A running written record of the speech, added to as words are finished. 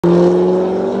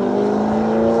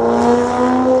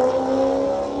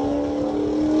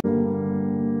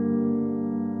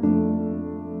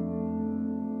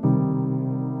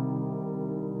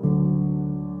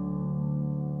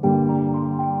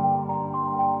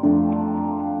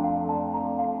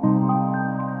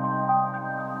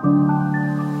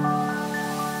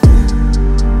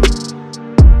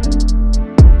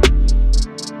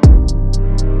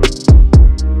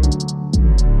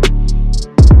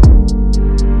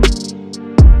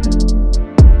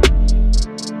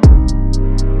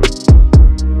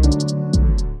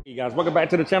Guys, welcome back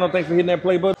to the channel. Thanks for hitting that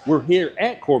play button. We're here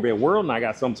at Corvette World and I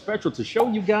got something special to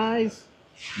show you guys.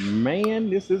 Man,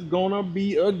 this is gonna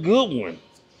be a good one.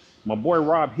 My boy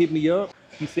Rob hit me up.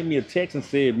 He sent me a text and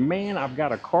said, man, I've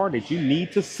got a car that you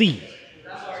need to see.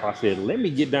 So I said, let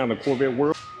me get down to Corvette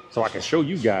World so I can show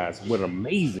you guys what an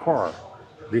amazing car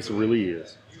this really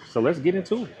is. So let's get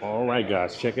into it. All right,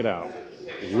 guys, check it out.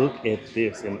 Look at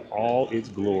this in all its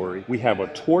glory. We have a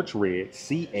torch red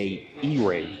C8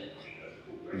 Eray.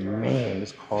 Man,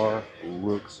 this car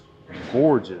looks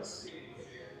gorgeous.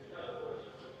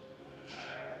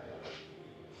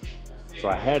 So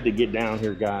I had to get down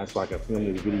here, guys, so I can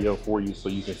film this video for you so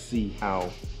you can see how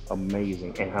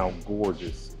amazing and how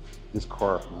gorgeous this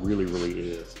car really,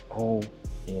 really is.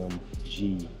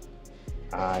 OMG.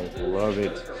 I love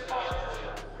it.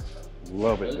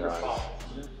 Love it,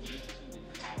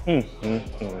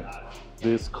 guys.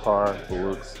 This car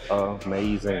looks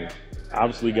amazing.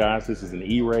 Obviously, guys, this is an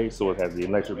E-Ray, so it has the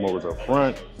electric motors up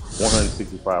front,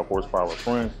 165 horsepower up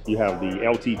front. You have the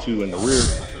LT2 in the rear,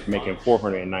 making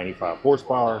 495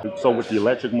 horsepower. So with the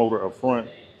electric motor up front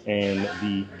and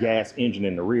the gas engine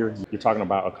in the rear, you're talking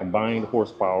about a combined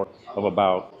horsepower of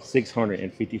about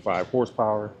 655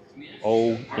 horsepower.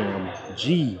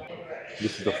 OMG.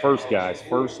 This is the first, guys,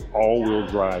 first all-wheel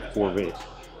drive Corvette.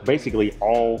 Basically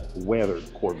all-weather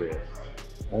Corvette.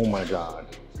 Oh my God.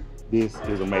 This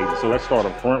is amazing. So let's start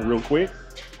up front real quick.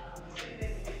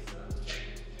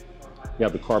 You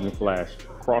have the carbon flash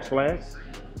cross flags.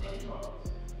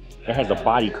 It has a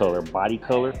body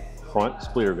color front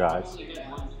splitter, guys.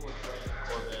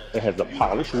 It has the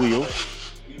polished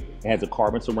wheels. It has a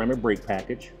carbon ceramic brake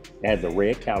package. It has a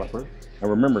red caliper. And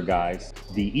remember, guys,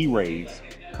 the E-Rays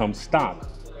come stock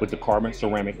with the carbon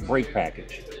ceramic brake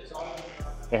package.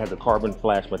 It has a carbon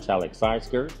flash metallic side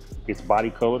skirt. It's body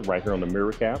colored right here on the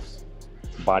mirror caps.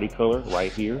 Body color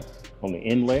right here on the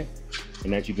inlet.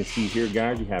 And as you can see here,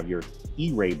 guys, you have your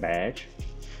E-Ray badge.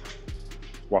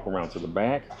 Walk around to the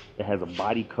back. It has a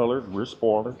body colored rear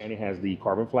spoiler, and it has the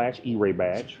carbon flash E-Ray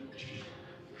badge.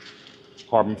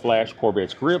 Carbon flash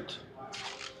Corvette script.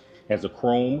 Has a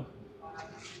chrome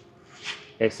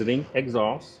exiting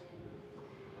exhaust.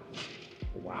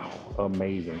 Wow,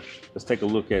 amazing. Let's take a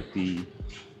look at the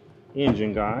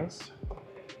engine, guys.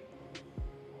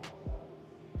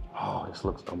 Oh, this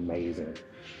looks amazing.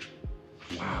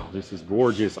 Wow, this is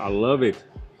gorgeous. I love it.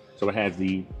 So it has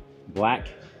the black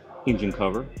engine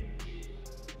cover.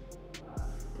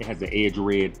 It has the edge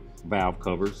red valve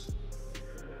covers.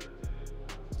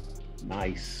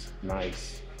 Nice,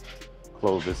 nice.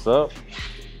 Close this up.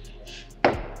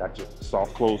 Got your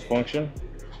soft close function.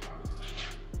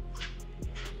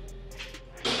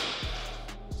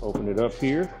 Let's open it up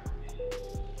here.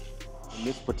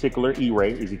 This particular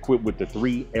E-Ray is equipped with the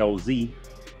 3LZ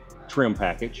trim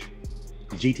package,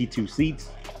 GT2 seats,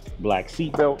 black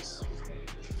seat belts.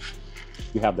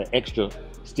 You have the extra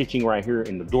stitching right here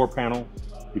in the door panel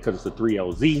because it's a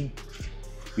 3LZ.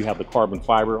 You have the carbon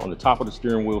fiber on the top of the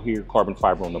steering wheel here, carbon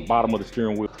fiber on the bottom of the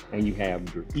steering wheel, and you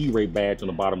have your E-Ray badge on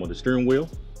the bottom of the steering wheel.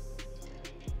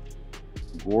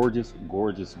 Gorgeous,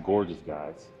 gorgeous, gorgeous,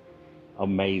 guys.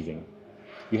 Amazing.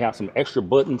 You have some extra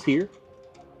buttons here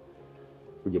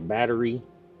for your battery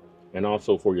and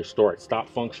also for your start-stop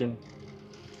function.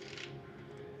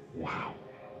 Wow,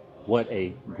 what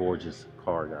a gorgeous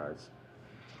car, guys.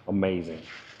 Amazing.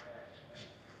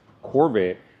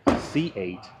 Corvette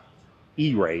C8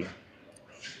 E-Ray.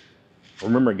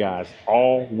 Remember, guys,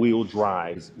 all-wheel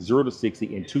drive, 0 to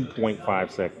 60 in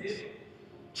 2.5 seconds.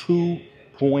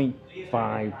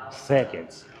 2.5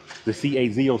 seconds. The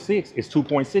C8 Z06 is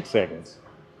 2.6 seconds.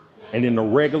 And then the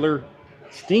regular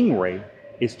Stingray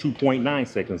is 2.9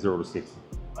 seconds, 0 to 60.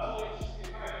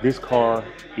 This car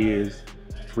is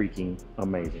freaking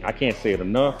amazing. I can't say it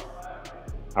enough.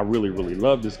 I really, really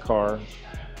love this car.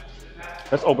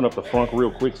 Let's open up the front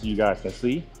real quick so you guys can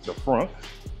see the front.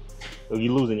 So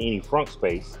you're losing any front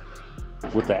space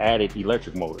with the added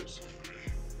electric motors.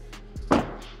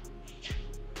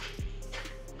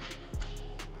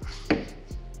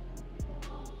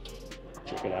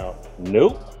 Check it out.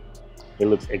 Nope. It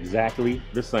looks exactly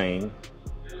the same,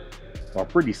 or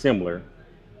pretty similar,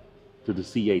 to the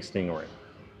C8 Stingray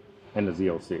and the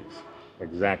Z06.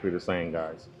 Exactly the same,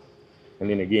 guys. And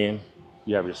then again,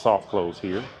 you have your soft close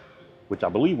here, which I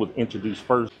believe was introduced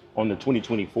first on the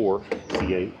 2024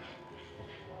 C8.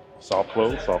 Soft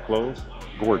close,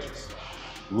 gorgeous.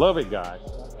 Love it, guys.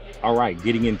 All right,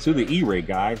 getting into the E-Ray,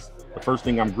 guys. The first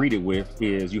thing I'm greeted with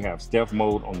is you have stealth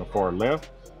mode on the far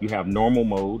left, you have normal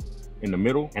mode in the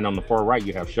middle, and on the far right,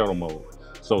 you have shuttle mode.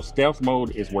 So stealth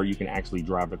mode is where you can actually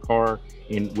drive the car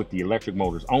in with the electric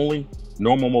motors only.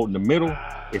 Normal mode in the middle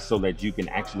is so that you can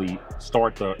actually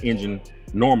start the engine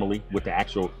normally with the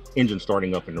actual engine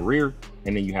starting up in the rear.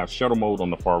 And then you have shuttle mode on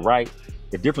the far right.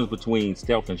 The difference between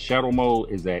stealth and shuttle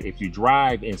mode is that if you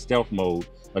drive in stealth mode,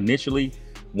 initially,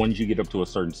 once you get up to a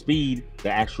certain speed, the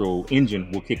actual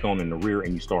engine will kick on in the rear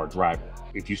and you start driving.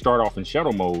 If you start off in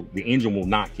shuttle mode, the engine will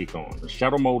not kick on. The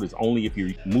shuttle mode is only if you're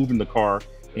moving the car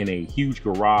in a huge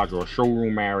garage or a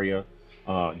showroom area,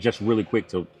 just really quick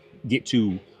to get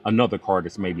to another car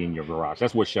that's maybe in your garage.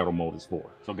 That's what shuttle mode is for.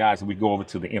 So guys, if we go over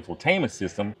to the infotainment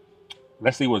system,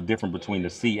 let's see what's different between the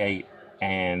C8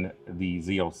 and the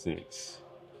Z06.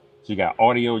 So you got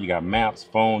audio, you got maps,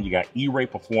 phone, you got E-Ray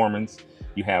performance,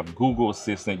 you have Google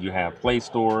Assistant, you have Play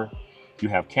Store, you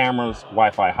have cameras,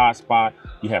 Wi-Fi hotspot,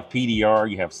 you have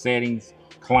PDR, you have settings,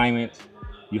 climate,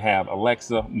 you have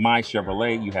Alexa, My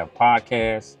Chevrolet, you have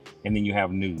podcasts, and then you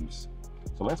have news.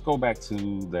 So let's go back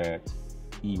to that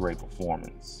E-Ray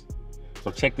performance. So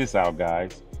check this out,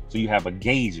 guys. So you have a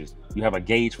gauges. You have a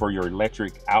gauge for your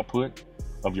electric output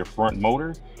of your front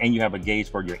motor, and you have a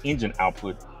gauge for your engine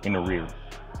output in the rear.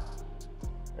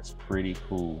 That's pretty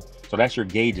cool. So that's your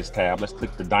gauges tab. Let's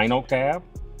click the dyno tab.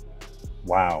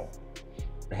 Wow.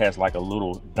 It has like a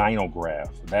little dyno graph.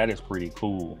 That is pretty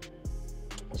cool.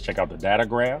 Let's check out the data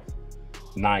graph.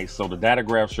 Nice. So the data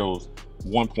graph shows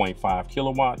 1.5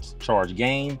 kilowatts, charge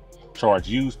gain, charge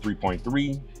used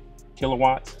 3.3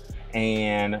 kilowatts,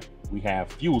 and we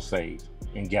have fuel saved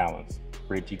in gallons.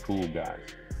 Pretty cool, guys.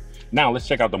 Now let's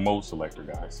check out the mode selector,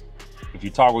 guys. If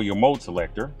you toggle your mode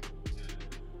selector,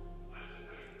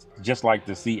 just like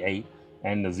the C8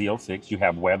 and the Z06, you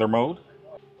have weather mode.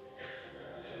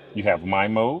 You have my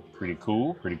mode. Pretty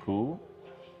cool, pretty cool.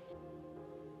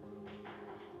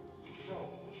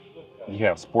 You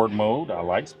have sport mode. I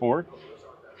like sport.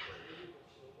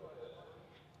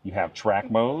 You have track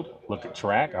mode. Look at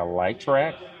track. I like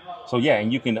track. So yeah,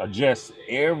 and you can adjust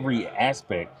every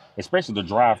aspect, especially the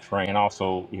drivetrain. And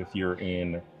also, if you're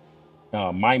in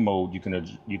my mode, you can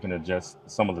adjust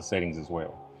some of the settings as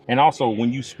well. And also,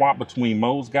 when you swap between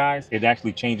modes, guys, it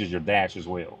actually changes your dash as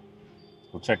well.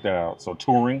 So check that out. So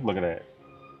touring, look at that.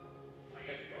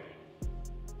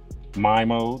 My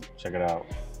mode, check it out.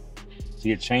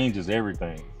 See, it changes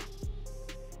everything.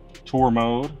 Tour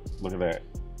mode, look at that.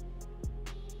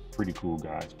 Pretty cool,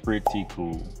 guys, pretty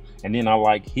cool. And then I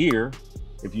like here,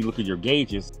 if you look at your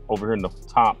gauges, over here in the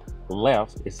top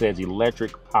left, it says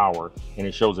electric power, and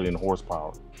it shows it in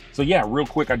horsepower. So yeah, real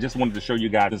quick, I just wanted to show you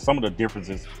guys some of the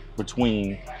differences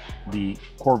between the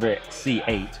Corvette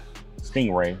C8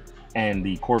 Stingray and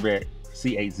the Corvette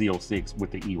C8 Z06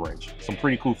 with the E-Ray. Some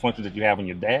pretty cool functions that you have on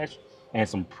your dash, and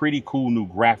some pretty cool new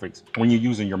graphics when you're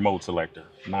using your mode selector.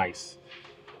 Nice.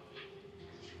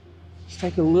 Let's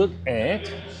take a look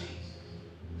at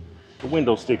the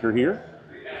window sticker here.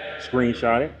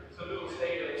 Screenshot it.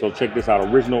 So check this out.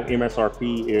 Original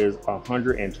MSRP is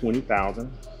 $120,000.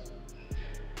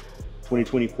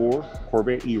 2024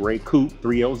 Corvette E-Ray Coupe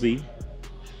 3LZ.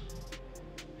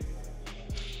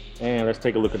 And let's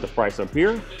take a look at the price up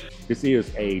here. This is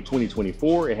a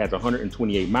 2024. It has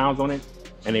 128 miles on it,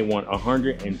 and they want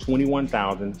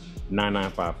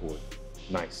 $121,995 for it.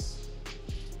 Nice.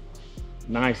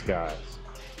 Nice, guys.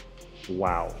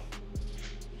 Wow.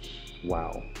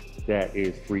 Wow. That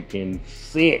is freaking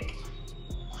sick.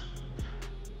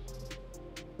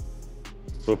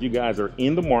 So if you guys are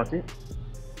in the market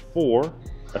for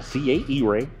a C8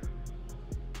 E-Ray,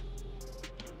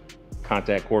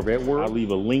 contact Corvette World. I'll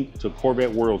leave a link to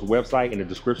Corvette World's website in the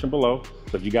description below.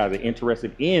 So if you guys are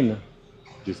interested in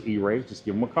this E-Ray, just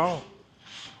give them a call.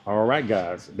 All right,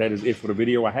 guys, that is it for the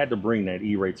video. I had to bring that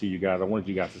E-Ray to you guys. I wanted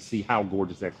you guys to see how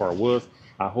gorgeous that car was.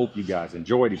 I hope you guys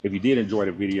enjoyed it. If you did enjoy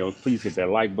the video, please hit that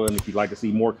like button. If you'd like to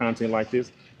see more content like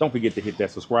this, don't forget to hit that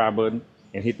subscribe button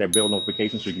and hit that bell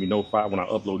notification so you can be notified when I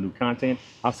upload new content.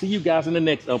 I'll see you guys in the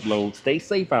next upload. Stay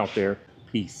safe out there.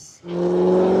 Peace.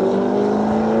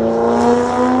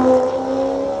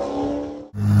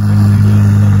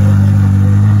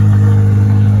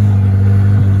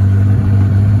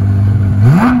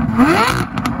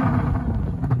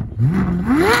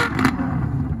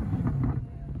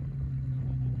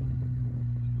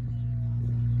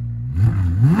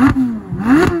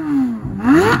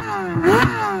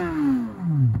 Corvette.